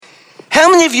How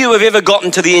many of you have ever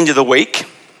gotten to the end of the week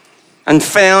and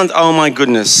found, oh my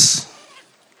goodness,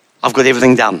 I've got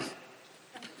everything done?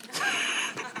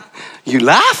 You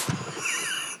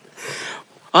laugh?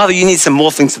 Either you need some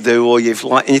more things to do, or you've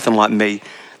like anything like me.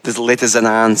 There's letters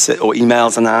unanswered or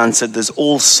emails unanswered. There's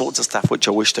all sorts of stuff which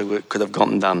I wish they could have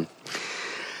gotten done.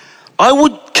 I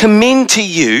would commend to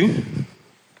you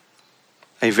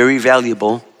a very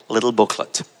valuable little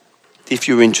booklet, if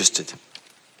you're interested.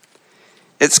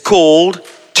 It's called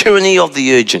Tyranny of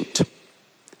the Urgent.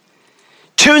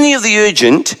 Tyranny of the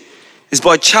Urgent is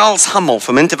by Charles Hummel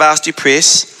from InterVarsity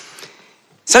Press.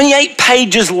 It's only 8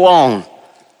 pages long,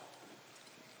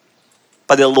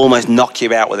 but it'll almost knock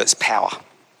you out with its power.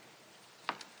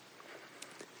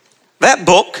 That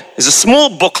book is a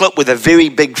small booklet with a very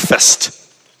big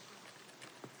fist.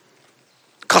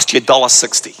 It cost you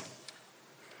 $1.60.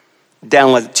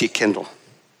 Download it to your Kindle.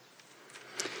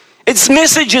 Its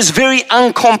message is very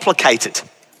uncomplicated,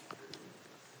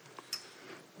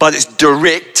 but it's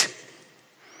direct,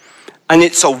 and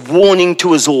it's a warning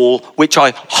to us all, which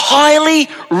I highly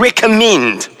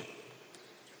recommend.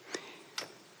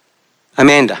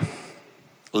 Amanda,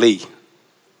 Lee,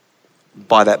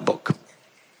 buy that book.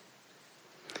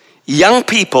 Young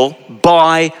people,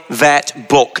 buy that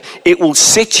book. It will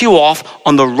set you off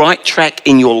on the right track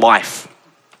in your life.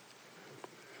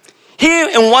 Here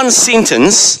in one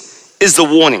sentence is the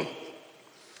warning.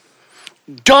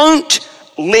 Don't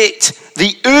let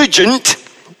the urgent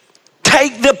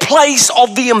take the place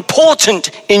of the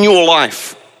important in your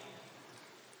life.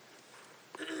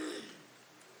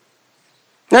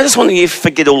 Now, I just want you to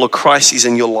forget all the crises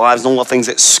in your lives and all the things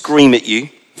that scream at you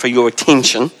for your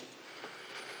attention.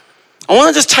 I want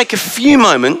to just take a few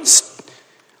moments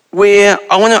where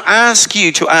I want to ask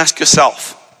you to ask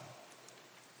yourself,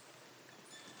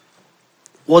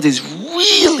 what is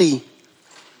really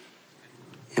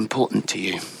important to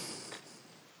you?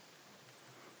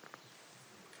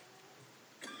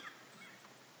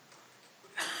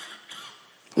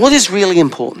 What is really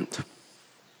important?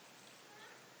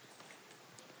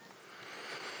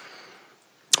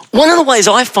 One of the ways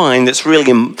I find that's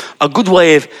really a good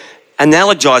way of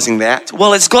analogizing that,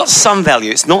 well, it's got some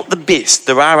value. It's not the best.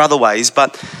 There are other ways,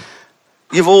 but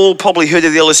you've all probably heard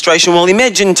of the illustration. Well,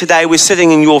 imagine today we're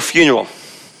sitting in your funeral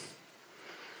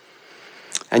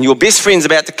and your best friend's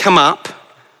about to come up,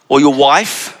 or your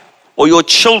wife or your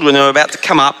children are about to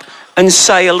come up and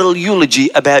say a little eulogy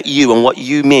about you and what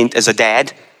you meant as a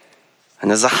dad and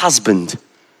as a husband.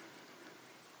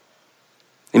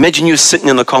 Imagine you're sitting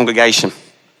in the congregation.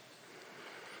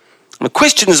 And the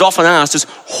question is often asked is,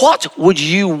 what would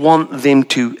you want them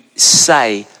to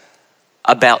say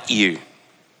about you?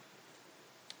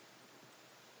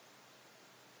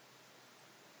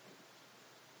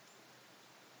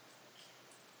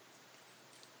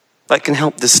 That can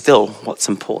help distill what's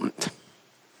important.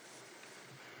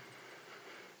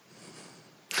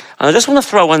 And I just want to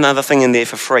throw another thing in there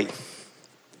for free.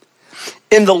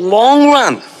 In the long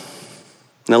run,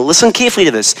 now listen carefully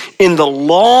to this, in the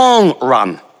long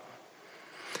run,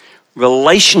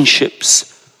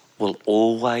 relationships will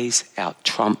always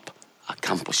out-trump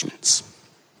accomplishments.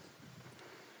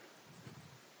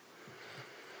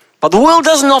 But the world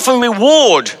doesn't often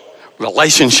reward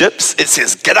relationships. It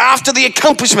says, get after the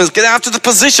accomplishments, get after the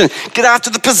position, get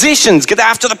after the possessions, get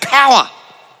after the power.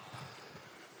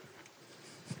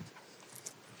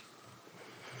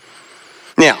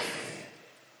 Now,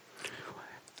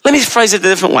 let me phrase it a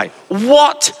different way.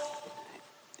 What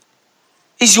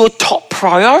is your top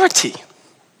priority?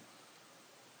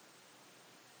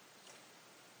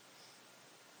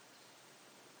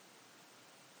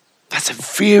 That's a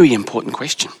very important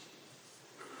question.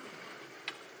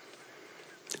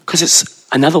 Because it's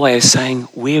another way of saying,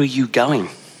 where are you going?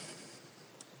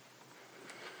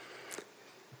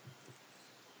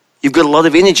 You've got a lot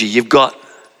of energy. You've got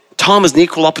time as an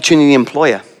equal opportunity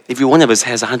employer. Every one of us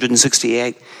has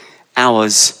 168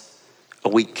 hours a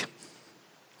week.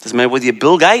 Doesn't matter whether you're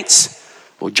Bill Gates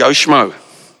or Joe Schmo.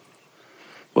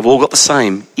 We've all got the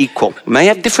same, equal. We may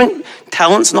have different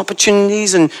talents and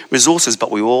opportunities and resources,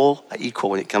 but we all are equal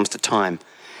when it comes to time.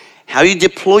 How you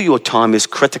deploy your time is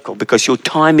critical because your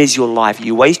time is your life.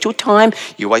 You waste your time,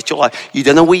 you waste your life. You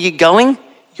don't know where you're going,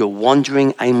 you're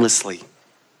wandering aimlessly.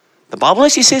 The Bible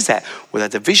actually says that.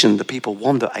 Without a vision, the people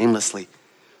wander aimlessly.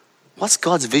 What's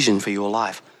God's vision for your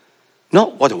life?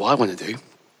 Not what do I want to do?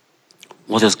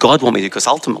 What does God want me to do? Because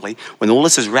ultimately, when all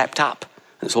this is wrapped up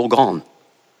and it's all gone,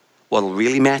 what will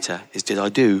really matter is, did I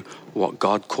do what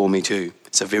God called me to?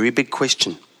 It's a very big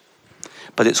question,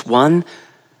 but it's one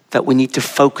that we need to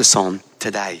focus on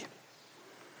today.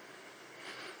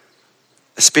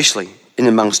 Especially in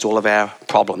amongst all of our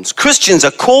problems. Christians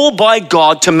are called by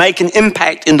God to make an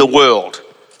impact in the world,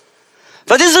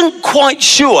 but isn't quite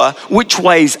sure which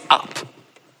way's up.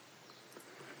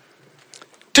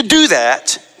 To do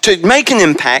that, to make an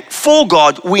impact for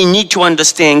God, we need to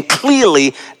understand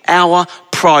clearly our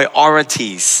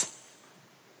priorities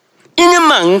in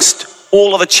amongst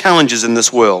all of the challenges in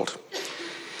this world.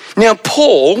 Now,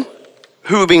 Paul,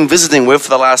 who we've been visiting with for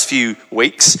the last few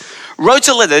weeks, wrote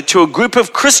a letter to a group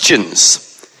of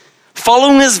Christians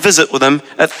following his visit with them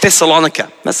at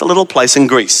Thessalonica. That's a little place in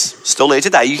Greece. Still there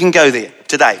today. You can go there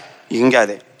today. You can go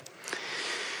there.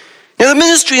 Now, the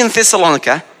ministry in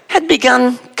Thessalonica had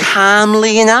begun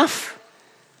calmly enough,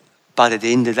 but it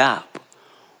ended up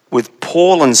with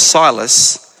Paul and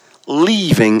Silas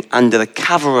leaving under the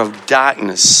cover of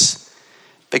darkness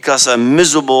because a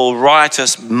miserable,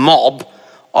 riotous mob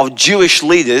of Jewish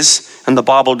leaders, and the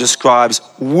Bible describes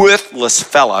worthless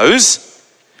fellows,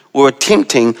 were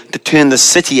attempting to turn the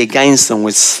city against them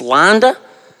with slander,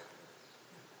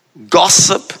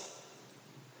 gossip,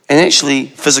 and actually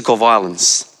physical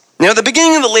violence. Now, at the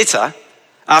beginning of the letter,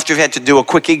 after we've had to do a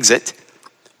quick exit,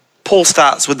 Paul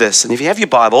starts with this. And if you have your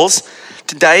Bibles,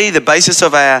 today the basis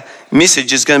of our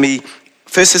message is going to be 1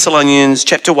 Thessalonians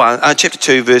chapter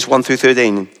 2, verse 1 through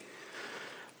 13.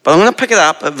 But I'm going to pick it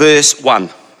up at verse 1.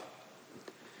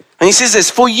 And he says this,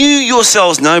 "For you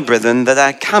yourselves know, brethren, that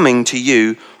our coming to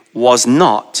you was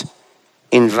not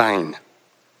in vain."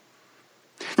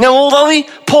 Now, although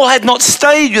Paul had not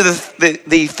stayed with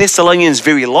the Thessalonians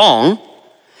very long,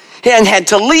 and had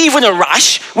to leave in a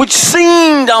rush, which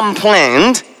seemed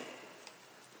unplanned,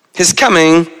 his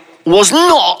coming was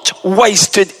not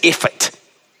wasted effort.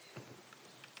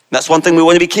 That's one thing we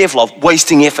want to be careful of,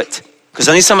 wasting effort. Because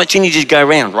only so much energy to go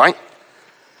around, right?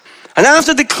 And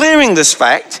after declaring this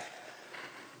fact,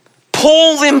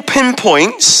 Paul then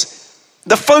pinpoints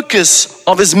the focus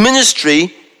of his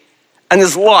ministry and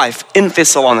his life in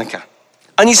Thessalonica.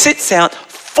 And he sets out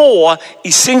 4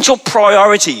 essential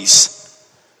priorities.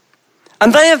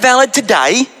 And they are valid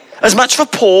today, as much for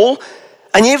Paul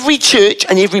and every church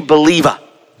and every believer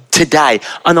today.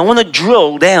 And I want to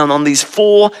drill down on these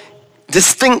 4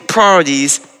 distinct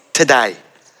priorities today.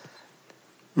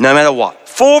 No matter what.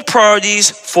 4 priorities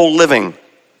for living.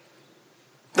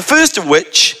 The first of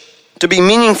which, to be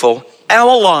meaningful,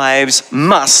 our lives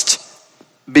must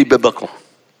be biblical.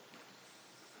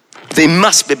 They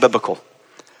must be biblical.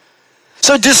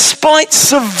 So despite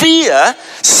severe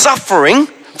suffering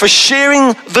for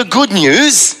sharing the good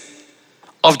news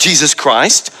of Jesus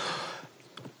Christ,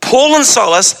 Paul and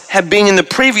Silas had been in the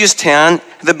previous town,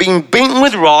 they'd been beaten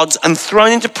with rods and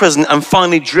thrown into prison and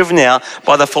finally driven out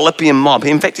by the Philippian mob.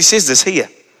 In fact, he says this here,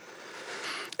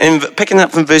 and picking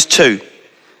up from verse 2.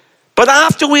 But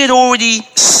after we had already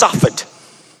suffered.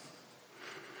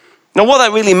 Now what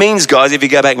that really means, guys, if you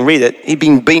go back and read it, he'd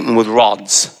been beaten with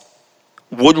rods,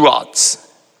 wood rods,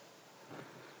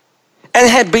 and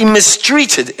had been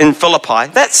mistreated in Philippi.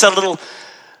 That's a little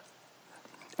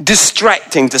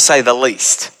distracting, to say the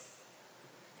least.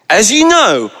 As you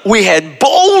know, we had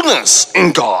boldness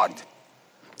in God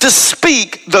to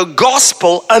speak the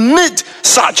gospel amid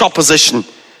such opposition.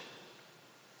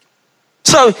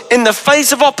 So in the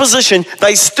face of opposition,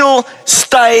 they still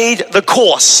stayed the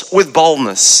course with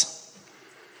boldness.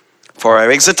 For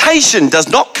our exhortation does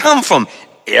not come from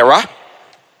error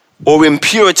or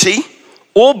impurity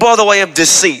or by the way of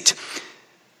deceit,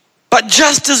 but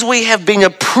just as we have been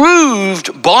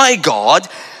approved by God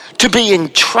to be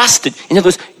entrusted. In other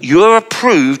words, you're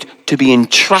approved to be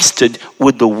entrusted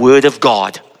with the word of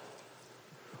God,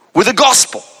 with the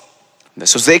gospel.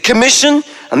 This was their commission,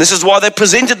 and this is why they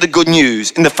presented the good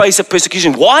news in the face of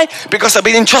persecution. Why? Because they've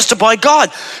been entrusted by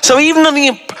God. So even though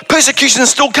the persecution is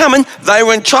still coming, they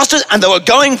were entrusted and they were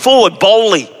going forward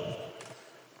boldly.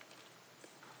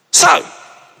 So,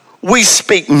 we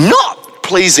speak not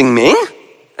pleasing men,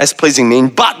 as pleasing men,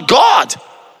 but God,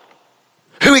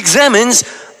 who examines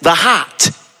the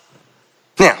heart.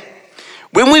 Now,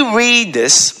 when we read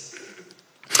this,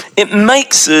 it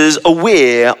makes us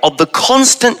aware of the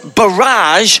constant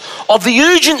barrage of the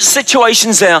urgent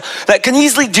situations now that can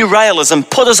easily derail us and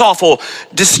put us off or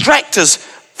distract us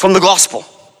from the gospel,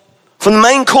 from the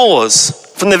main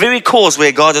cause, from the very cause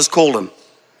where God has called them.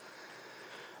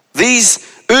 These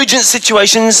urgent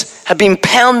situations have been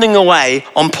pounding away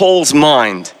on Paul's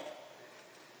mind,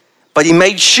 but he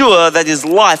made sure that his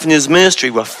life and his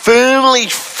ministry were firmly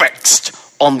fixed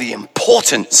on the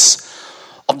importance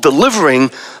of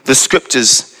delivering the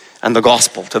scriptures and the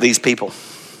gospel to these people.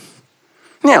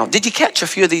 Now, did you catch a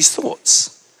few of these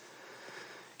thoughts?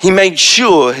 he made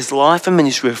sure his life and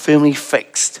ministry were firmly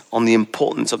fixed on the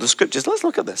importance of the scriptures. Let's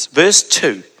look at this. Verse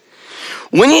 2.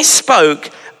 When he spoke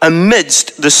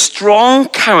amidst the strong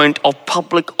current of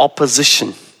public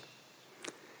opposition,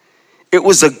 it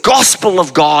was the gospel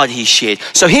of God he shared.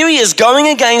 So here he is going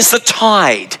against the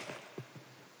tide,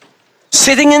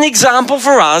 setting an example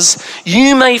for us.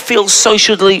 You may feel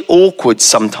socially awkward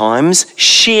sometimes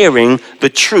sharing the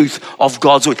truth of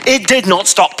God's word. It did not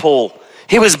stop Paul.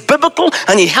 He was biblical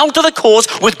and he held to the cause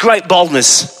with great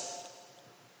boldness.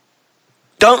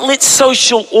 Don't let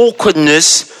social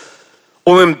awkwardness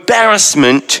or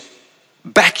embarrassment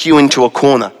back you into a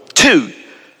corner. 2,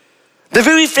 the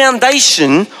very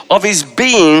foundation of his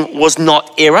being was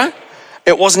not error.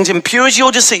 It wasn't impurity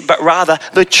or deceit, but rather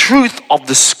the truth of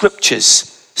the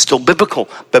scriptures. Still biblical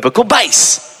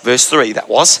base. Verse 3, that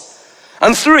was.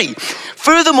 And 3,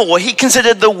 furthermore, he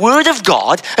considered the word of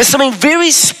God as something very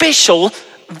special,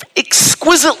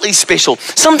 exquisitely special,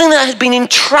 something that had been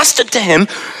entrusted to him,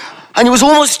 and he was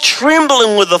almost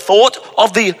trembling with the thought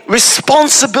of the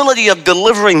responsibility of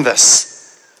delivering this.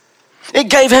 It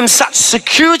gave him such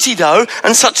security, though,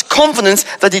 and such confidence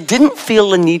that he didn't feel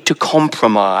the need to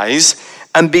compromise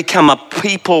and become a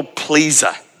people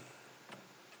pleaser.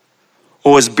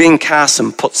 Or as Ben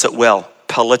Carson puts it well,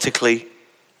 politically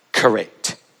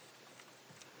correct.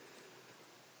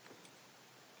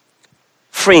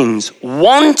 Friends,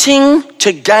 wanting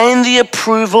to gain the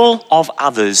approval of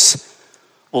others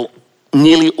will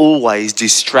nearly always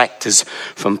distract us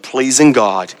from pleasing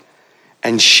God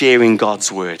and sharing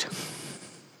God's word.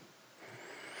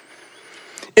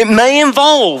 It may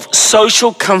involve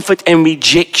social comfort and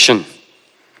rejection.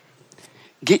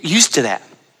 Get used to that.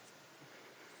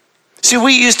 See,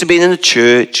 we used to be in a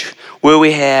church where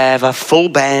we have a full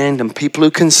band and people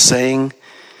who can sing.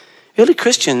 Early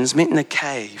Christians met in a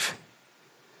cave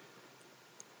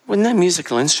with no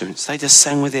musical instruments. They just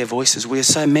sang with their voices. We are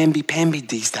so mamby-pamby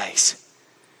these days.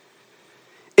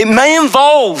 It may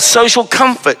involve social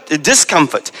comfort,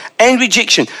 discomfort, and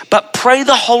rejection, but pray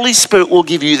the Holy Spirit will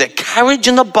give you the courage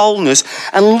and the boldness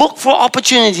and look for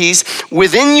opportunities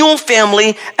within your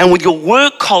family and with your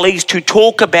work colleagues to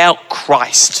talk about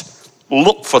Christ.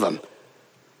 Look for them.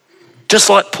 Just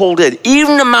like Paul did.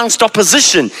 Even amongst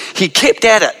opposition, he kept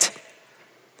at it.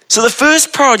 So the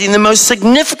first priority and the most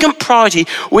significant priority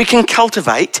we can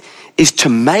cultivate is to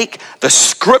make the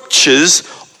scriptures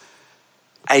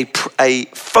a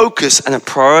focus and a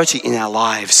priority in our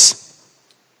lives.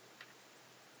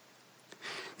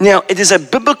 Now, it is a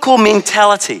biblical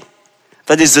mentality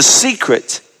that is the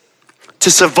secret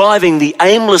to surviving the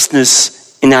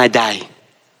aimlessness in our day.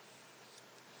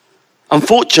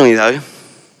 Unfortunately, though,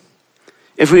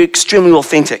 if we're extremely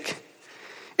authentic,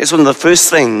 it's one of the first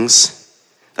things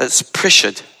that's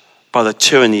pressured by the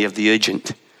tyranny of the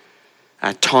urgent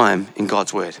time in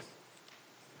God's word.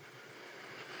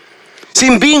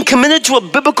 See, being committed to a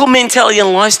biblical mentality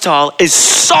and lifestyle is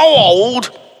so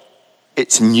old,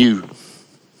 it's new.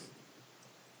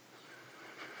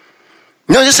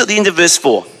 Notice at the end of verse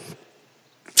 4,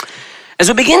 as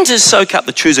we begin to soak up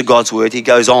the truths of God's word, he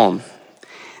goes on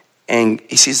and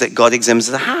he says that God examines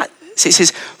the heart. So he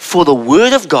says, for the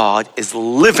word of God is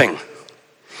living,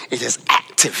 it is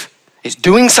active, it's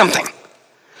doing something.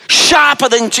 Sharper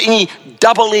than any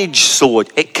double-edged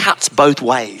sword, it cuts both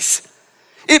ways.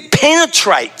 It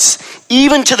penetrates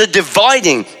even to the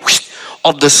dividing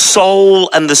of the soul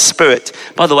and the spirit.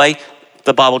 By the way,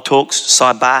 the Bible talks,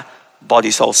 sidebar,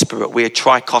 body, soul, spirit. We are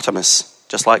trichotomous,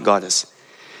 just like God is.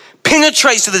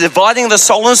 Penetrates to the dividing of the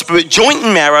soul and spirit, joint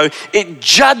and marrow. It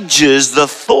judges the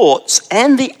thoughts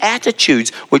and the attitudes,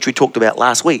 which we talked about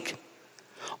last week,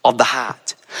 of the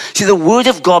heart. See, the word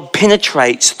of God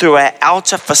penetrates through our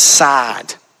outer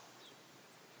facade.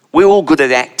 We're all good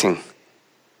at acting.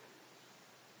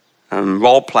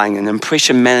 Role-playing and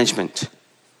impression management.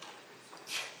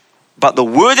 But the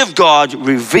word of God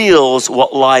reveals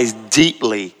what lies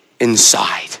deeply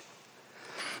inside.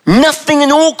 Nothing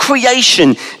in all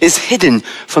creation is hidden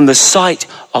from the sight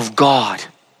of God.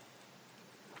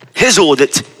 His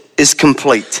audit is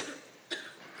complete.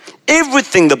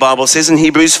 Everything, the Bible says in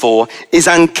Hebrews 4, is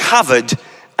uncovered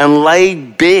and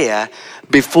laid bare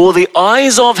before the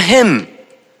eyes of him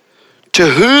to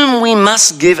whom we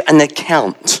must give an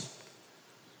account.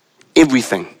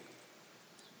 Everything.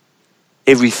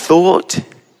 Every thought,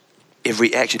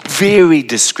 every action. Very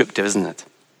descriptive, isn't it?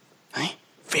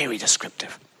 Very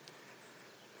descriptive.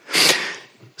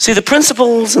 See, the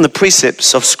principles and the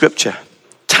precepts of Scripture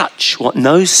touch what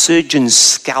no surgeon's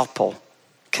scalpel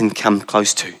can come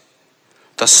close to.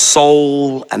 The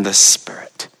soul and the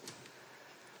spirit.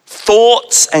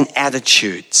 Thoughts and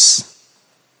attitudes.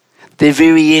 the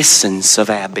very essence of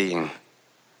our being.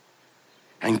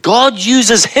 And God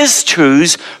uses His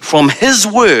truths from His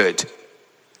Word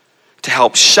to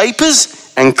help shape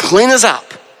us and clean us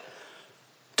up,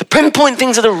 to pinpoint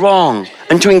things that are wrong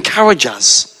and to encourage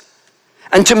us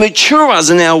and to mature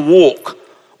us in our walk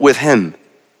with Him.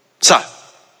 So,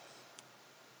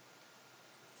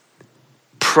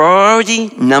 priority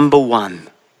number one,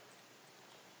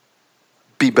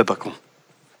 be biblical.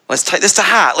 Let's take this to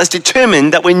heart. Let's determine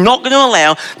that we're not going to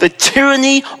allow the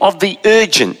tyranny of the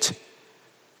urgent,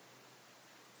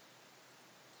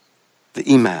 the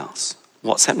emails,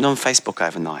 what's happened on Facebook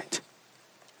overnight,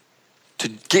 to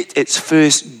get its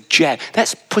first jab.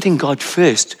 That's putting God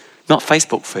first, not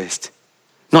Facebook first,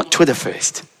 not Twitter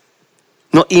first,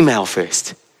 not email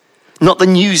first, not the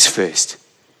news first.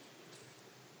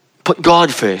 Put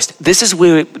God first. This is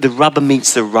where the rubber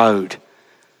meets the road.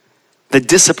 The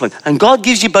discipline. And God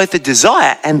gives you both the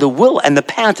desire and the will and the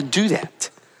power to do that.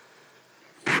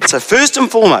 So first and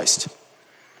foremost,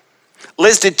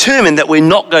 let's determine that we're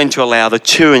not going to allow the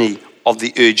tyranny of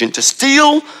the urgent to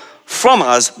steal from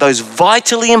us those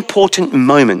vitally important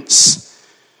moments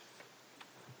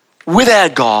with our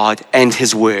God and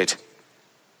His Word.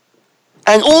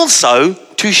 And also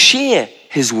to share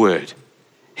His Word.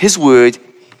 His Word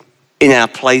in our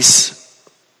place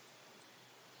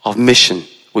of mission,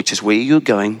 which is where you're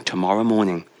going tomorrow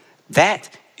morning. That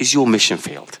is your mission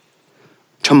field.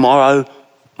 Tomorrow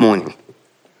morning.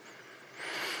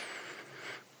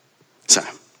 So,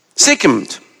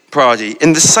 second priority,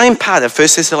 in the same part of 1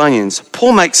 Thessalonians,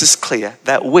 Paul makes this clear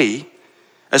that we,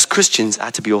 as Christians,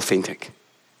 are to be authentic.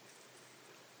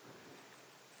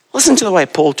 Listen to the way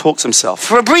Paul talks himself.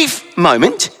 For a brief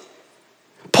moment,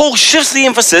 Paul shifts the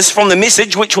emphasis from the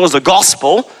message, which was the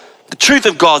gospel, the truth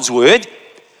of God's word,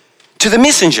 to the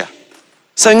messenger.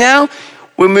 So now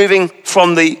we're moving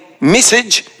from the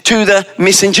message to the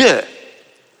messenger.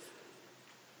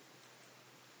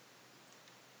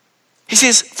 He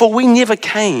says, for we never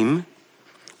came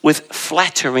with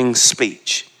flattering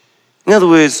speech. In other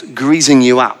words, greasing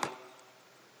you up.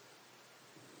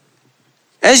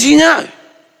 As you know,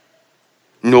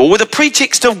 nor with a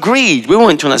pretext of greed. We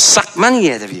weren't trying to suck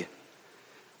money out of you.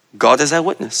 God is our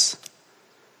witness.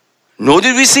 Nor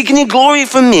did we seek any glory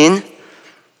from men,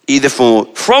 either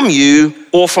from you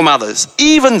or from others,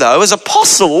 even though as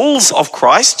apostles of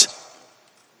Christ,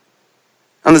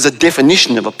 and there's a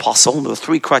definition of apostle, there are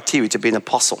 3 criteria to be an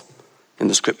apostle in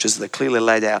the scriptures that are clearly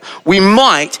laid out. We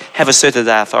might have asserted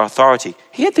our authority.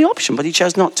 He had the option, but he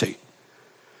chose not to.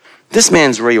 This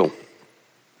man's real.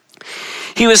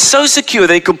 He was so secure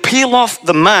that he could peel off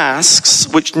the masks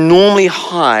which normally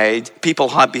people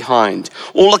hide behind,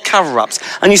 all the cover-ups,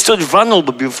 and he stood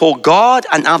vulnerable before God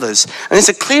and others. And it's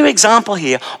a clear example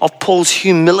here of Paul's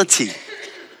humility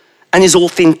and his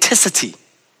authenticity.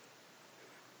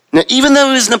 Now, even though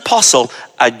he was an apostle,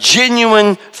 a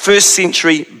genuine first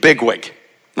century bigwig,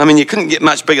 I mean, you couldn't get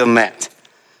much bigger than that.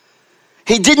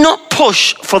 He did not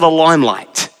push for the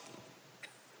limelight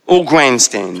or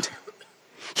grandstand.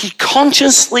 He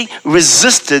consciously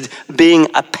resisted being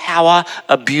a power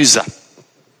abuser.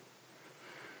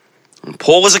 And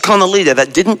Paul was a kind of leader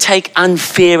that didn't take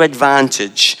unfair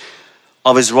advantage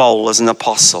of his role as an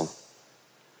apostle.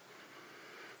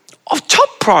 Of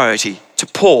top priority to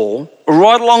Paul,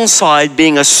 right alongside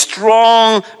being a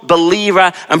strong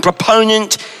believer and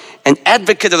proponent and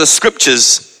advocate of the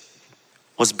scriptures,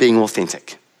 was being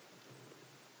authentic.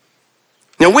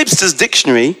 Now, Webster's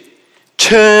dictionary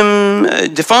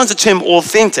defines the term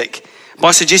authentic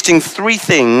by suggesting 3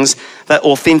 things that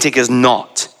authentic is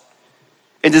not.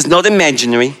 It is not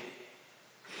imaginary,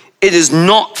 it is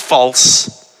not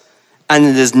false, and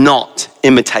it is not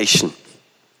imitation.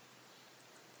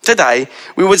 Today,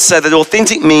 we would say that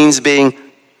authentic means being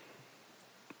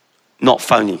not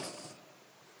phony,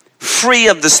 free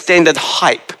of the standard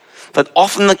hype that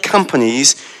often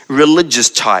accompanies religious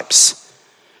types,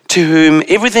 to whom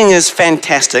everything is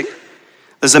fantastic.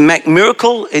 There's a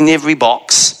miracle in every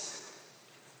box,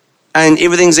 and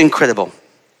everything's incredible.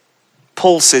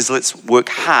 Paul says, let's work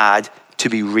hard to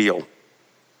be real.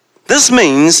 This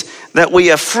means that we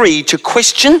are free to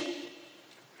question,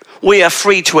 we are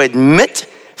free to admit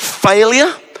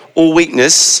failure or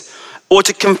weakness, or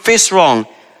to confess wrong,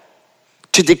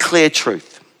 to declare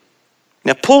truth.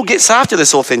 Now, Paul gets after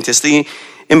this authenticity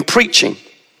in preaching,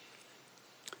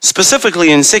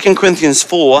 specifically in 2 Corinthians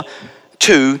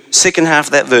 4:2, second half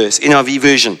of that verse, NIV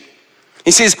version.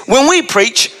 He says, when we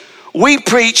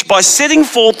preach by setting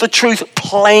forth the truth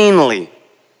plainly.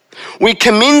 We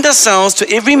commend ourselves to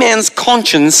every man's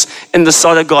conscience in the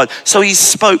sight of God. So he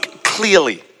spoke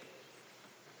clearly.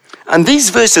 And these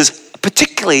verses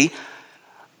particularly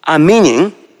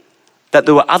meaning that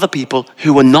there were other people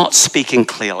who were not speaking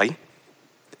clearly.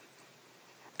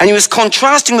 And he was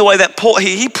contrasting the way that Paul,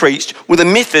 he preached with the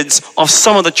methods of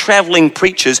some of the traveling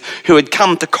preachers who had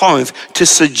come to Corinth to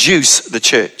seduce the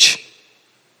church.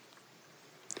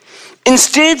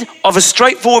 Instead of a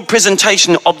straightforward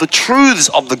presentation of the truths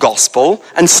of the gospel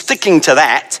and sticking to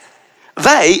that,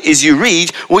 they, as you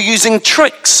read, were using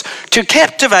tricks to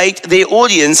captivate their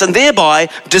audience and thereby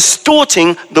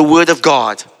distorting the word of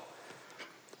God.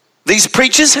 These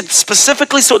preachers had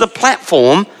specifically sought a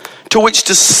platform to which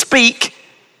to speak,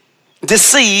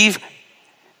 deceive,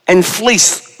 and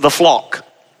fleece the flock.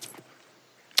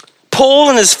 Paul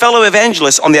and his fellow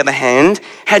evangelists, on the other hand,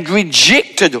 had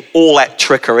rejected all that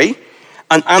trickery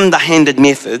and underhanded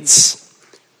methods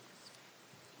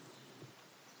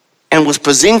and was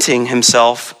presenting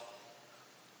himself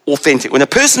authentic. When a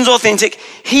person's authentic,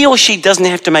 he or she doesn't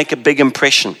have to make a big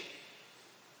impression.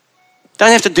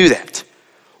 Don't have to do that.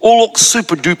 Or look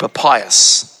super duper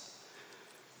pious.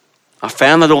 I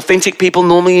found that authentic people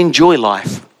normally enjoy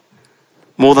life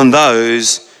more than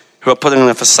those who are putting on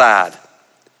a facade.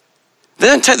 They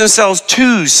don't take themselves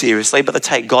too seriously, but they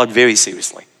take God very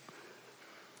seriously.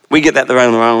 We get that the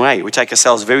wrong way. We take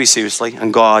ourselves very seriously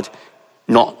and God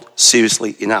not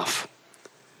seriously enough.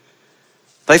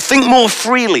 They think more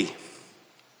freely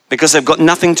because they've got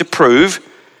nothing to prove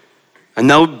and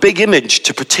no big image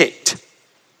to protect.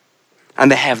 And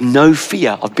they have no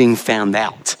fear of being found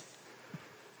out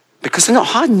because they're not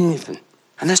hiding anything.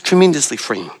 And that's tremendously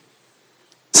freeing.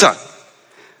 So,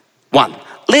 1,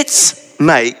 let's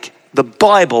make the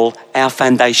Bible our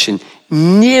foundation.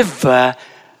 Never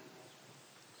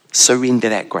surrender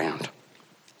that ground,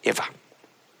 ever.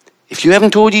 If you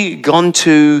haven't already gone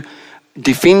to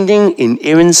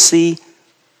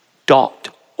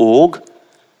defendinginerrancy.org,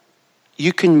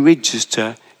 you can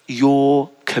register your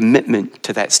commitment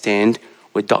to that stand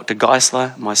with Dr.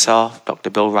 Geisler, myself, Dr.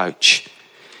 Bill Roach.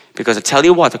 Because I tell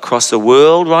you what, across the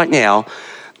world right now,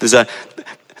 the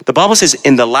Bible says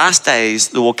in the last days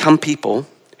there will come people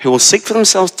who will seek for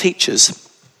themselves teachers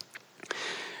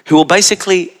who will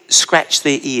basically scratch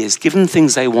their ears, give them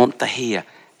things they want to hear,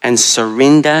 and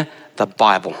surrender the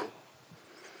Bible.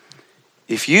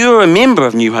 If you're a member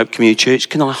of New Hope Community Church,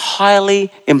 can I highly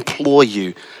implore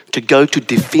you to go to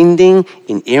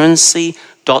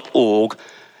defendinginerrancy.org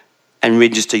and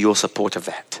register your support of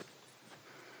that.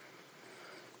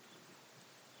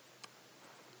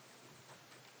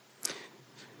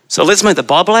 So let's make the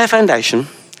Bible our foundation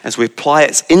as we apply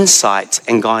its insights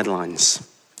and guidelines.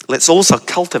 Let's also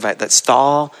cultivate that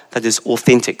style that is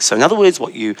authentic. So in other words,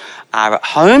 what you are at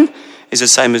home is the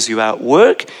same as you are at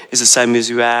work, is the same as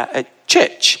you are at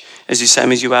church, is the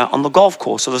same as you are on the golf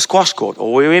course or the squash court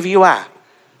or wherever you are.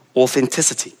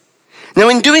 Authenticity. Now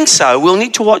in doing so, we'll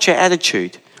need to watch our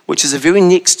attitude, which is the very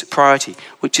next priority,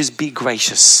 which is be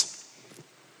gracious.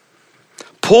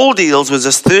 Paul deals with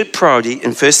this third priority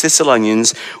in 1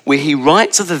 Thessalonians where he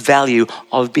writes of the value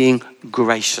of being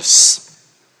gracious.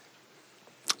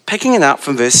 Picking it up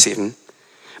from verse 7,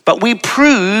 but we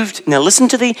proved, now listen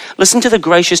to the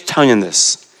gracious tone in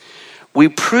this. We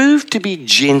proved to be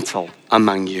gentle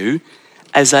among you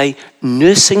as a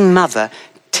nursing mother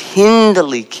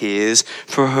tenderly cares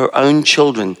for her own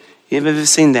children. You've ever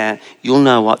seen that? You'll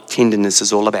know what tenderness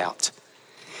is all about.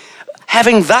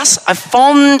 Having thus a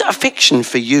fond affection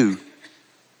for you,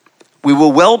 we were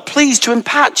well pleased to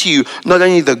impart to you not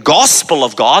only the gospel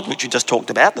of God, which we just talked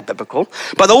about, the biblical,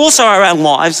 but also our own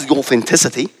lives, the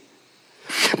authenticity,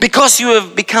 because you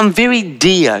have become very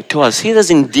dear to us. Hear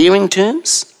those endearing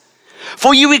terms.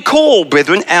 For you recall,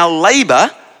 brethren, our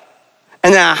labor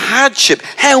and our hardship,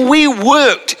 how we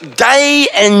worked day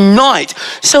and night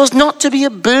so as not to be a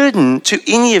burden to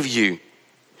any of you.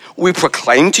 We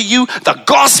proclaim to you the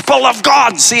gospel of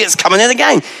God. See, it's coming in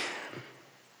again.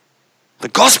 The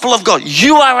gospel of God.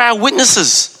 You are our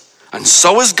witnesses, and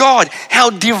so is God, how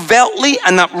devoutly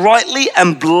and uprightly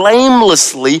and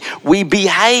blamelessly we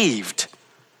behaved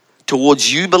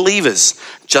towards you believers,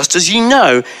 just as you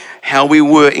know how we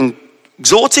were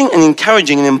exhorting and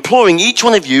encouraging and imploring each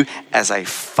one of you as a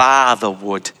father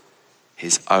would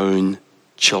his own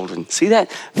children. See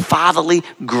that? Fatherly,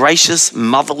 gracious,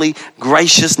 motherly,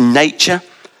 gracious nature.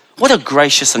 What a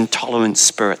gracious and tolerant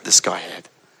spirit this guy had.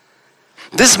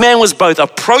 This man was both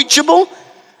approachable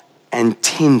and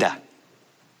tender.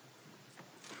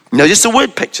 Notice the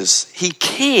word pictures. He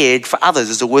cared for others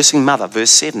as a nursing mother,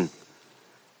 verse 7.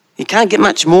 You can't get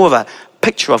much more of a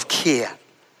picture of care.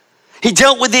 He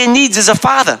dealt with their needs as a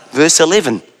father, verse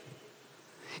 11.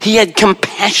 He had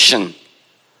compassion.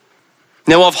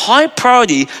 Now, of high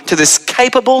priority to this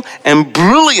capable and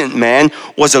brilliant man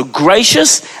was a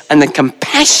gracious and a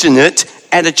compassionate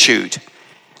attitude.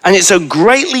 And it's a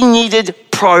greatly needed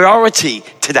priority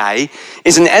today,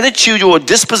 is an attitude or a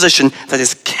disposition that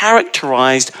is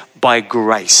characterized by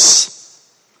grace.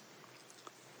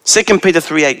 2 Peter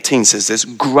 3:18 says this,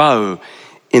 grow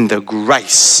in the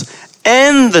grace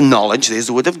and the knowledge, there's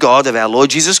the word of God, of our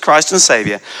Lord Jesus Christ and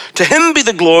Savior. To him be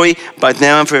the glory both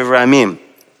now and forever. Amen.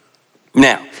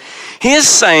 Now, here's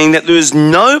saying that there is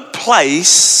no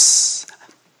place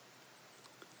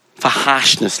for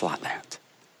harshness like that.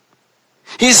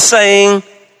 He's saying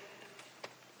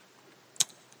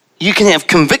you can have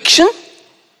conviction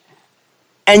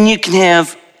and you can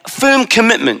have firm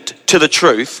commitment to the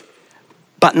truth,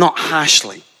 but not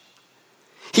harshly.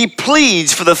 He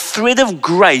pleads for the thread of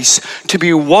grace to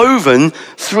be woven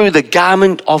through the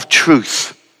garment of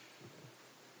truth.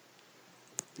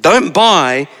 Don't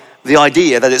buy the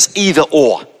idea that it's either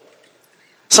or.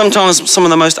 Sometimes some of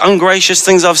the most ungracious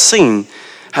things I've seen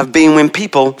have been when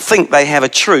people think they have a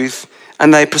truth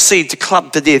and they proceed to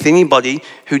club to death anybody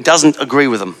who doesn't agree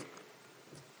with them.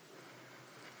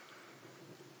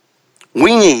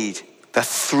 We need the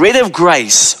thread of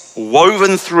grace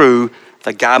woven through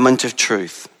the garment of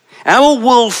truth. Our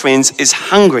world, friends, is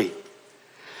hungry.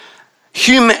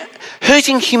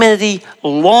 Hurting humanity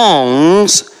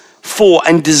longs for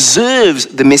and deserves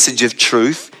the message of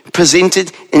truth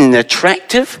presented in an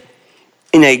attractive,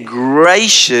 in a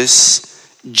gracious,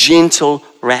 gentle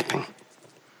wrapping.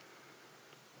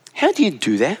 How do you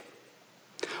do that?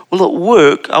 Well, at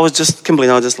work, Kimberly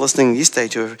and I were just listening yesterday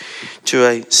to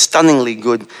a stunningly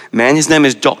good man. His name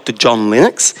is Dr. John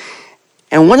Lennox.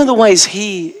 And one of the ways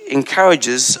he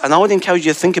encourages, and I would encourage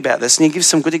you to think about this, and he gives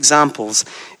some good examples,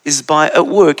 is by, at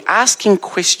work, asking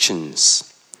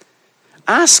questions.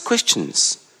 Ask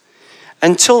questions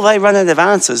until they run out of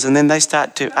answers, and then they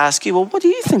start to ask you, well, what do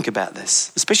you think about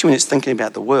this? Especially when it's thinking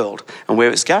about the world and where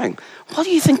it's going. What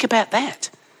do you think about that?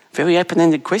 Very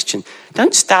open-ended question.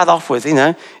 Don't start off with,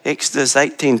 Exodus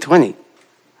 18:20.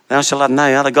 Thou shalt have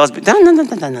no other gods.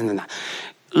 No.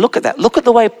 Look at that. Look at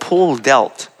the way Paul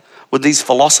dealt with these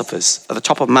philosophers at the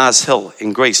top of Mars Hill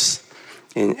in Greece,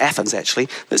 in Athens actually,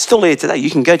 that's still there today. You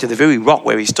can go to the very rock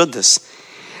where he stood this.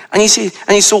 And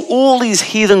he saw all these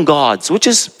heathen gods, which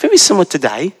is very similar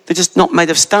today. They're just not made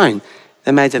of stone.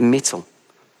 They're made of metal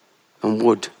and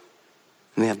wood.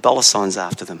 And they have dollar signs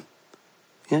after them.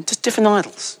 Just different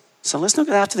idols. So let's not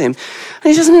go after them. And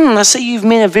he says, I see you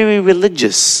men are very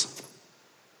religious.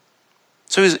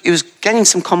 So he was gaining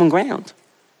some common ground.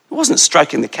 It wasn't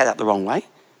stroking the cat up the wrong way.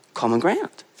 Common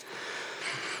ground.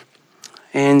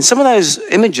 And some of those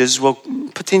images,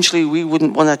 potentially we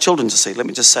wouldn't want our children to see. Let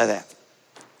me just say that.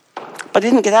 But he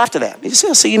didn't get after that. He just said,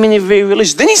 I see you men are very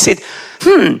religious. Then he said,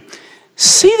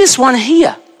 see this one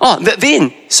here.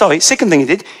 Second thing he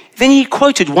did, then he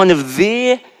quoted one of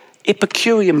their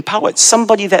Epicurean poets,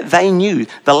 somebody that they knew,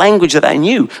 the language that they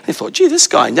knew. They thought, gee, this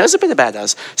guy knows a bit about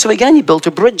us. So again, he built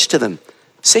a bridge to them.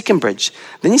 Second bridge.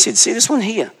 Then he said, see this one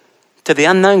here? To the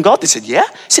unknown God. They said, yeah?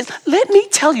 He said, let me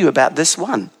tell you about this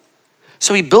one.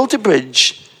 So he built a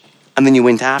bridge and then he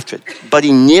went after it. But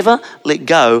he never let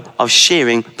go of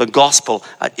sharing the gospel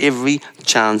at every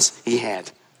chance he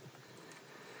had.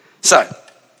 So, 1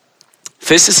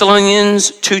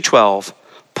 Thessalonians 2:12,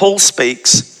 Paul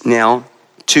speaks now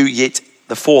to yet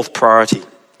the fourth priority.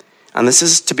 And this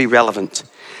is to be relevant.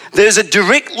 There's a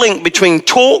direct link between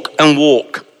talk and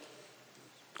walk.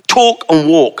 Talk and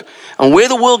walk. And where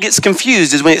the world gets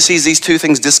confused is when it sees these two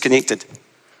things disconnected.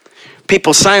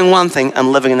 People saying one thing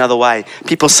and living another way.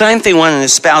 People saying thing one and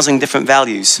espousing different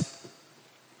values.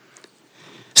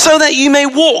 So that you may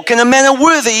walk in a manner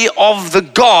worthy of the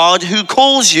God who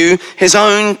calls you into his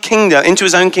own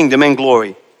kingdom and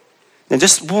glory. Now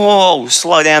just,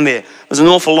 slow down there. There's an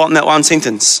awful lot in that one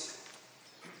sentence.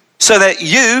 So that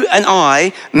you and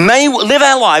I may live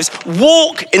our lives,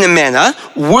 walk in a manner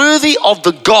worthy of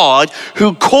the God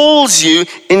who calls you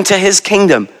into his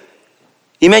kingdom.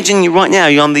 Imagine right now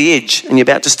you're on the edge and you're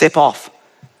about to step off,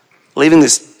 leaving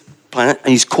this planet, and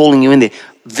he's calling you in there.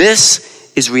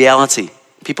 This is reality.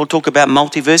 People talk about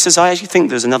multiverses. I actually think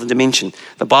there's another dimension.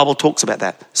 The Bible talks about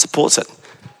that, supports it.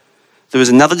 There is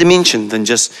another dimension than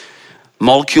just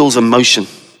molecules of motion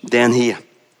down here.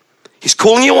 He's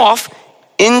calling you off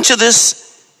into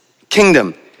this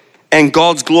kingdom and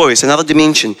God's glory. It's another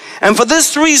dimension. And for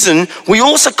this reason, we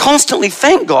also constantly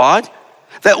thank God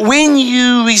that when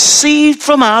you received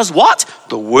from us, what?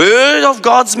 The word of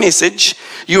God's message,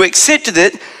 you accepted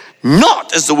it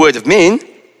not as the word of men,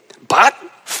 but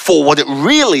for what it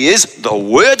really is, the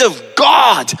word of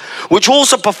God, which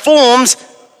also performs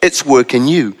its work in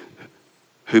you,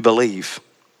 who believe.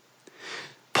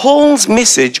 Paul's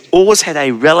message always had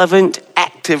a relevant,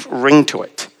 active ring to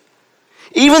it.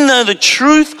 Even though the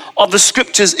truth of the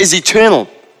scriptures is eternal.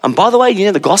 And by the way, you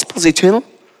know the gospel is eternal?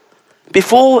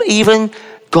 Before even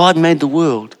God made the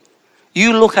world,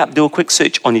 you look up, do a quick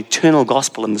search on eternal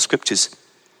gospel in the scriptures.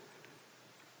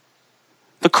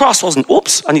 The cross wasn't,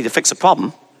 oops, I need to fix a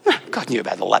problem. No, God knew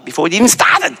about all that before it even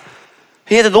started.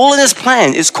 He had it all in his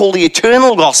plan. It's called the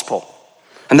eternal gospel.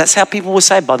 And that's how people were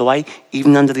saved, by the way,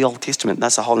 even under the Old Testament.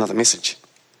 That's a whole other message.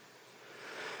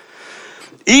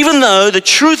 Even though the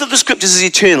truth of the scriptures is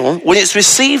eternal, when it's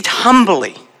received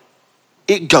humbly,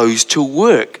 it goes to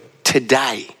work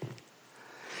today.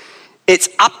 It's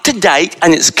up to date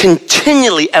and it's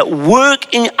continually at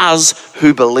work in us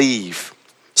who believe.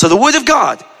 So the word of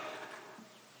God,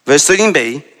 verse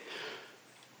 13b,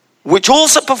 which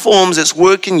also performs its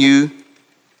work in you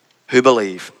who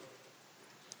believe.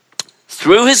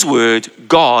 Through his word,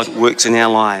 God works in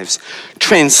our lives,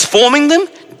 transforming them,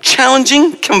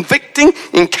 challenging, convicting,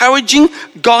 encouraging,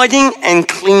 guiding, and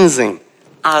cleansing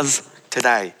us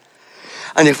today.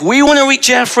 And if we want to reach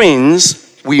our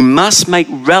friends, we must make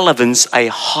relevance a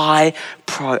high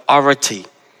priority.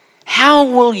 How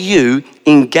will you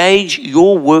engage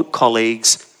your work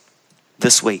colleagues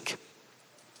this week?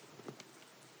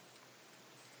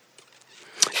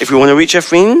 If we want to reach our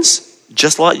friends,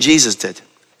 just like Jesus did.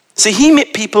 See, he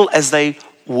met people as they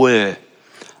were,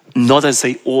 not as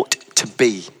they ought to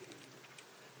be.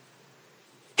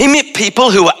 He met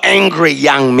people who were angry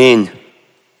young men.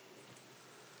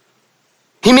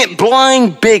 He met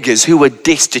blind beggars who were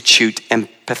destitute and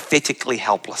pathetically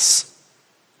helpless.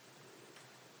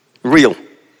 Real.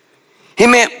 He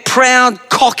met proud,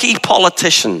 cocky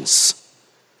politicians.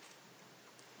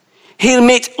 He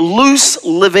met loose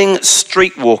living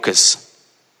streetwalkers,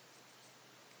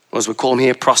 or as we call them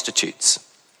here, prostitutes.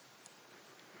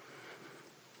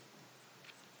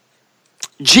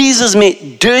 Jesus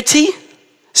met dirty,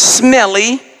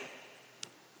 smelly,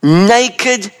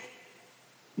 naked,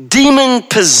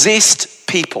 demon-possessed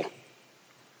people.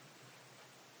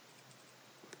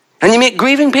 And he met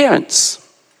grieving parents.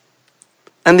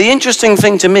 And the interesting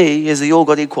thing to me is they all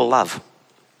got equal love.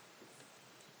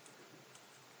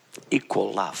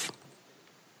 Equal love.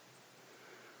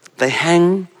 They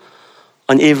hang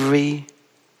on every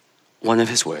one of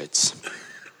his words.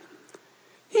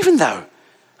 Even though,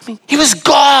 he was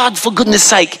God, for goodness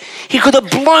sake. He could have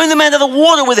blown them out of the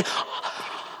water with it.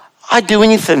 I'd do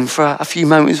anything for a few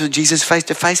moments with Jesus face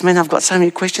to face. Man, I've got so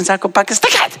many questions I could buck a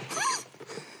stick at.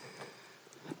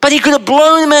 But he could have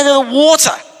blown them out of the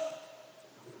water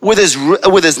with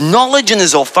his knowledge and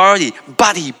his authority.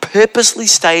 But he purposely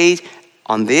stayed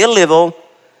on their level.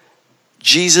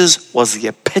 Jesus was the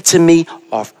epitome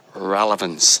of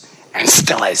relevance and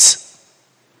still is.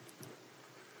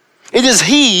 It is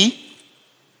he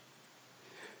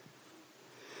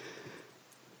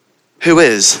who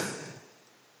is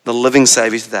the living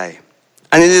Savior today.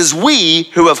 And it is we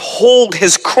who have hauled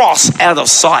his cross out of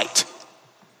sight.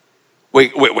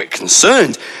 We're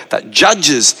concerned that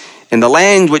judges in the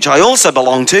land which I also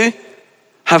belong to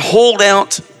have hauled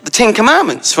out the 10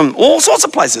 Commandments from all sorts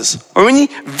of places, or any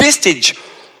vestige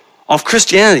of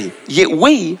Christianity. Yet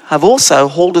we have also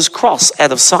hauled his cross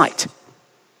out of sight.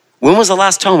 When was the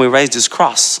last time we raised his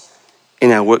cross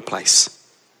in our workplace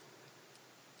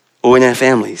or in our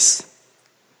families?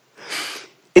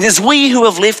 It is we who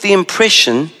have left the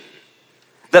impression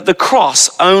that the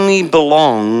cross only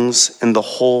belongs in the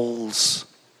halls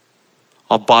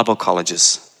of Bible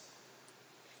colleges.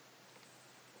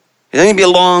 It only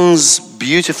belongs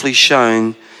beautifully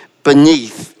shown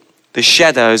beneath the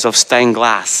shadows of stained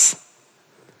glass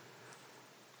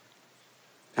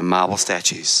and marble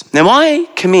statues. Now, I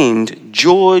commend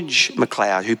George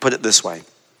MacLeod, who put it this way.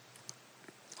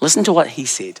 Listen to what he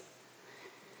said.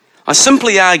 I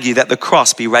simply argue that the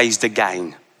cross be raised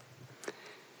again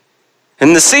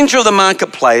in the center of the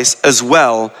marketplace as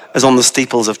well as on the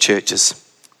steeples of churches.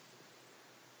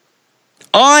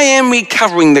 I am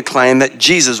recovering the claim that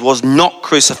Jesus was not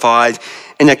crucified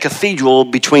in a cathedral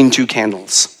between two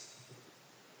candles,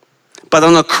 but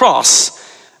on a cross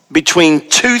between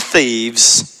two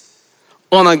thieves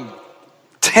on a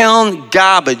town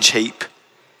garbage heap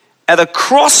at a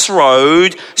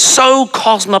crossroad so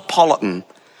cosmopolitan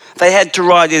they had to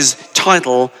write his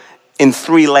title in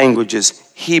 3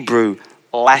 languages: Hebrew,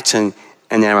 Latin,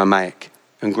 and Aramaic,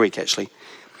 and Greek actually.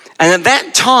 And at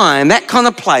that time, that kind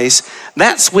of place,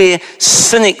 that's where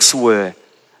cynics were.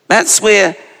 That's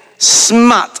where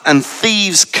smut and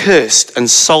thieves cursed and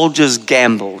soldiers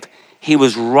gambled. He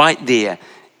was right there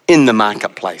in the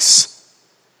marketplace.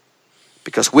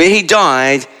 Because where he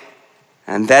died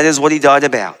And that is what he died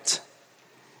about.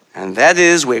 And that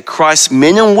is where Christ's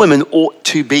men and women ought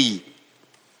to be.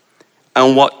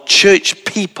 And what church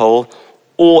people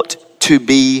ought to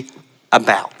be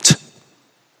about.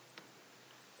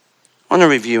 I want to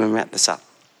review and wrap this up.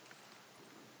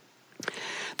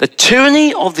 The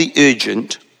tyranny of the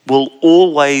urgent will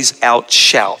always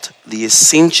outshout the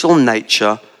essential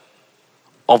nature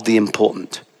of the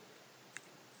important,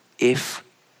 if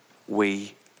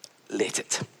we let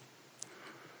it.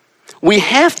 We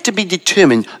have to be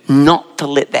determined not to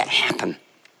let that happen.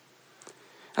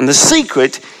 And the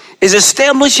secret is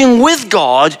establishing with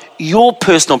God your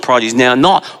personal priorities. Now,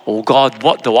 not, oh God,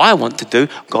 what do I want to do?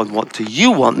 God, what do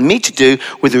you want me to do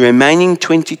with the remaining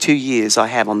 22 years I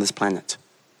have on this planet?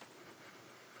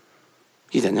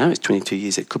 You don't know, it's 22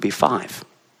 years, it could be 5.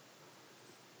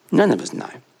 None of us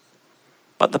know.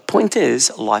 But the point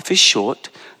is, life is short.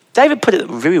 David put it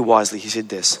very wisely. He said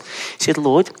this. He said,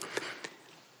 Lord,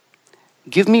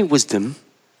 give me wisdom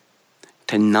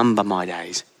to number my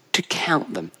days, to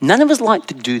count them. None of us like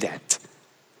to do that.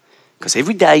 Because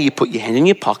every day you put your hand in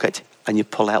your pocket and you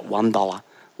pull out $1,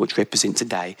 which represents a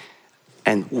day.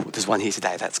 And there's one here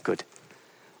today, that's good.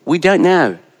 We don't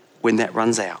know when that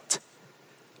runs out.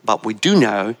 But we do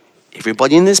know,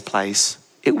 everybody in this place,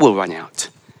 it will run out.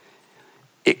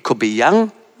 It could be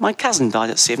young. My cousin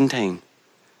died at 17.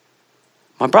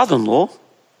 My brother-in-law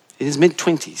in his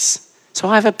mid-20s. So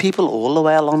I have people all the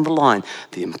way along the line.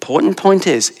 The important point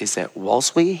is that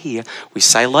whilst we're here, we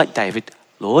say like David,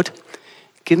 Lord,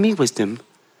 give me wisdom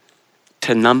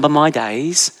to number my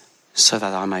days so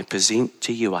that I may present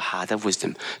to you a heart of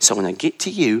wisdom. So when I get to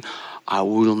you, I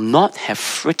will not have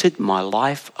frittered my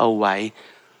life away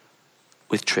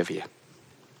with trivia.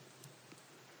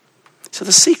 So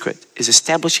the secret is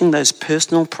establishing those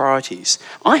personal priorities.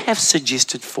 I have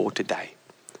suggested 4 today.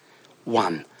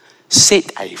 1,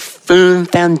 set a firm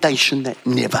foundation that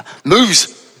never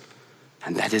moves.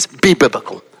 And that is be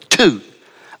biblical. 2,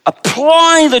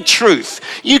 apply the truth.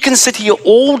 You can sit here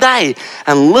all day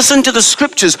and listen to the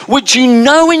scriptures, which you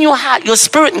know in your heart, your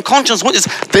spirit and conscience,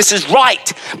 this is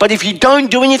right. But if you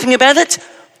don't do anything about it,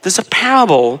 there's a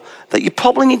parable that you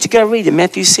probably need to go read in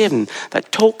Matthew 7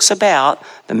 that talks about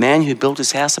the man who built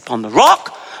his house upon the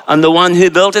rock and the one who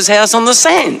built his house on the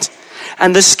sand.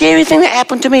 And the scary thing that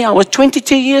happened to me, I was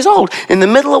 22 years old in the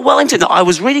middle of Wellington. I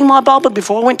was reading my Bible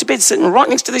before I went to bed, sitting right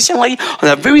next to this young lady on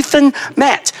a very thin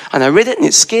mat. And I read it and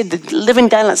it scared the living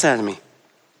daylights out of me.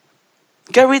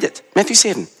 Go read it, Matthew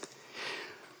 7.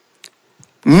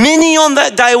 Many on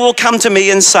that day will come to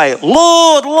me and say,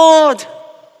 Lord, Lord,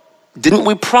 didn't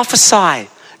we prophesy?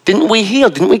 Didn't we heal?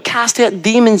 Didn't we cast out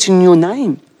demons in your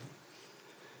name?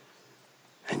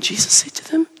 And Jesus said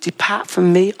to them, depart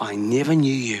from me, I never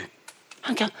knew you.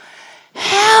 I go,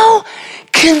 how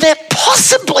can that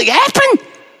possibly happen?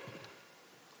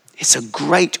 It's a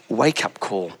great wake-up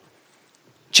call.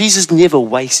 Jesus never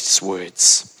wastes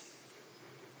words.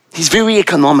 He's very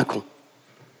economical.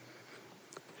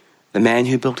 The man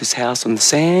who built his house on the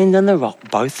sand and the rock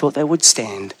both thought they would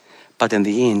stand, but in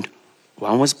the end,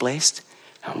 one was blessed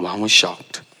and one was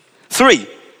shocked. 3,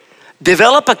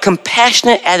 develop a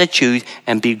compassionate attitude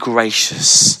and be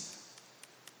gracious.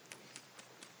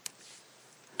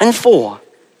 And 4,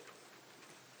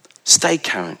 stay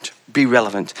current, be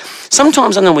relevant.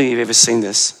 Sometimes, I don't know whether you've ever seen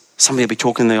this, somebody will be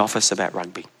talking in the office about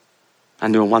rugby.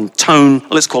 And they're in one tone,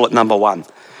 let's call it number 1. And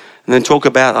then talk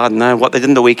about, I don't know, what they did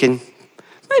in the weekend.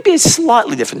 Maybe a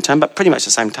slightly different tone, but pretty much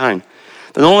the same tone.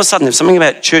 Then all of a sudden, if something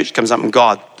about church comes up and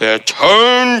God, their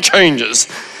tone changes.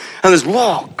 And there's,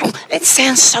 whoa, it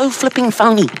sounds so flipping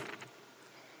phony.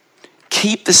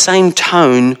 Keep the same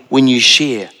tone when you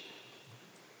share.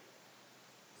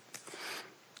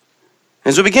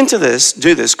 As we begin to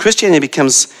do this, Christianity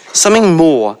becomes something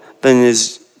more than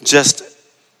is just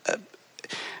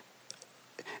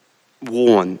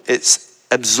worn. It's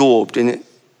absorbed and it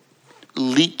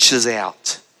leaches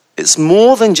out. It's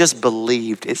more than just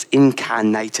believed, it's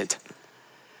incarnated.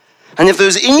 And if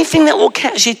there's anything that will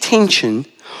catch the attention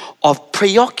of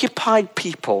preoccupied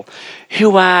people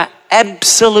who are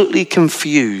absolutely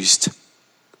confused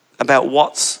about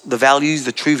what's the values,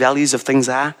 the true values of things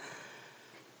are,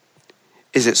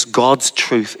 is it's God's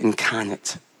truth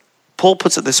incarnate. Paul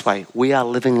puts it this way, we are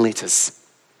living letters.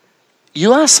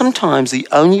 You are sometimes the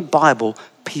only Bible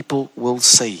people will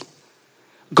see.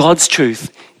 God's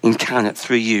truth incarnate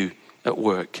through you at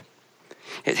work.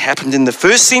 It happened in the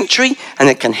first century and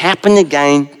it can happen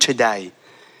again today.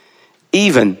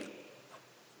 Even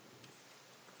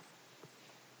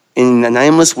in a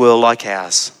nameless world like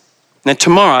ours. Now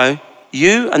tomorrow,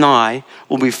 you and I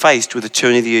will be faced with the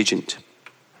tyranny of the urgent.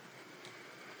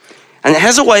 And it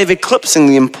has a way of eclipsing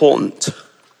the important.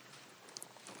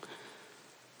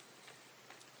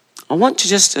 I want to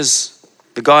just, as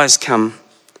the guys come,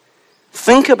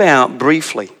 think about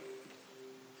briefly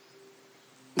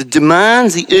the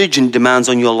demands, the urgent demands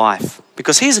on your life.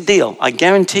 Because here's the deal. I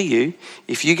guarantee you,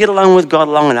 if you get alone with God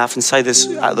long enough and say this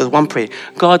one prayer,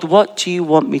 God, what do you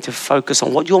want me to focus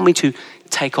on? What do you want me to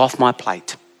take off my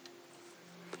plate?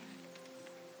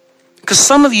 Because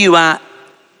some of you are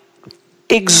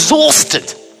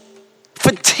exhausted,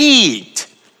 fatigued,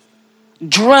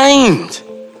 drained.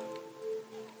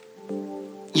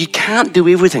 You can't do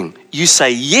everything. You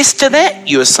say yes to that,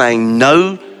 you are saying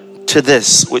no to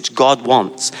this, which God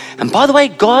wants. And by the way,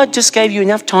 God just gave you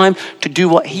enough time to do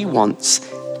what he wants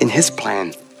in his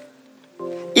plan.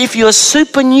 If you're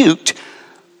super nuked,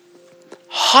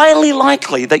 highly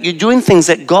likely that you're doing things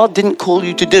that God didn't call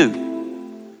you to do.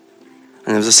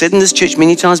 And as I said in this church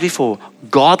many times before,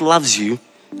 God loves you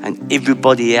and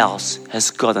everybody else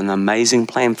has got an amazing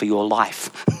plan for your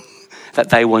life that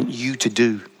they want you to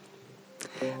do.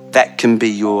 That can be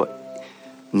your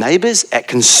neighbors. It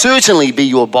can certainly be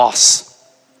your boss.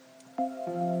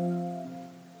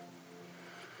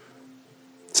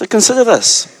 So consider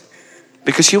this,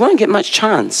 because you won't get much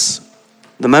chance.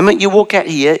 The moment you walk out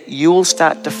here, you will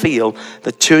start to feel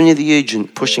the tyranny of the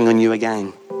urgent pushing on you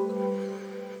again.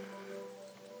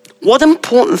 What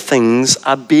important things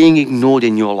are being ignored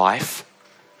in your life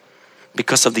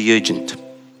because of the urgent?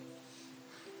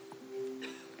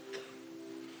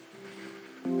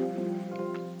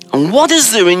 And what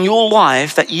is there in your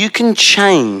life that you can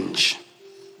change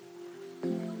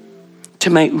to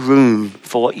make room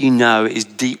for what you know is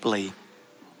deeply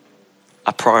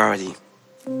a priority?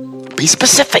 Be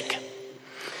specific.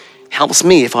 Helps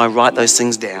me if I write those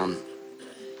things down.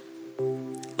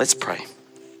 Let's pray.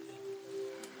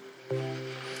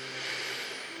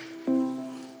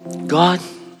 God,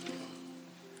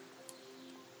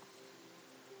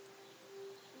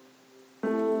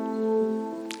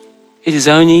 it is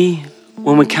only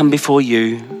when we come before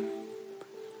you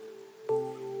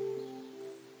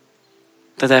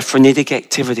that our frenetic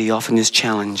activity often is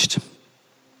challenged.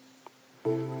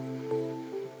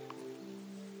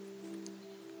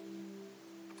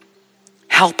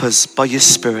 Help us by your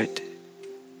Spirit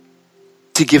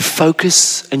to give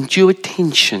focus and due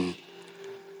attention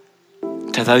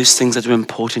to those things that are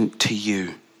important to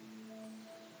you.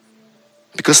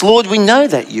 Because, Lord, we know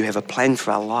that you have a plan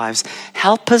for our lives.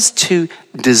 Help us to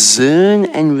discern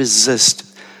and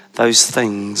resist those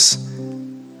things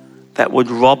that would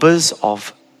rob us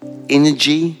of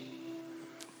energy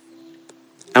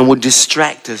and would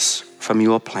distract us from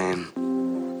your plan.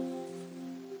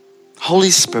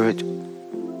 Holy Spirit,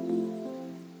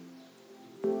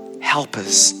 help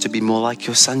us to be more like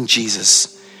your Son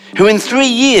Jesus, who in 3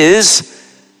 years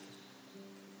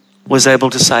was able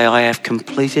to say, I have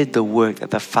completed the work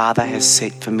that the Father has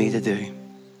set for me to do.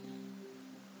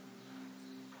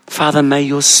 Father, may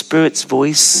your Spirit's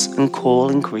voice and call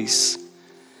increase.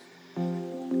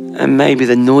 And maybe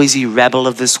the noisy rabble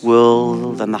of this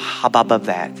world and the hubbub of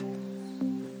that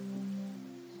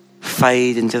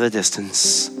fade into the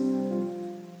distance.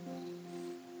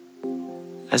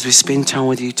 As we spend time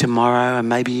with you tomorrow and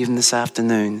maybe even this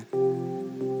afternoon,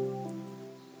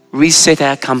 reset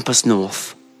our compass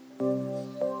north,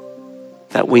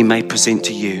 that we may present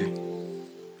to you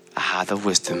a heart of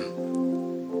wisdom.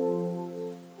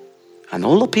 And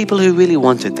all the people who really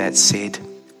wanted that said,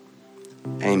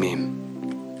 Amen.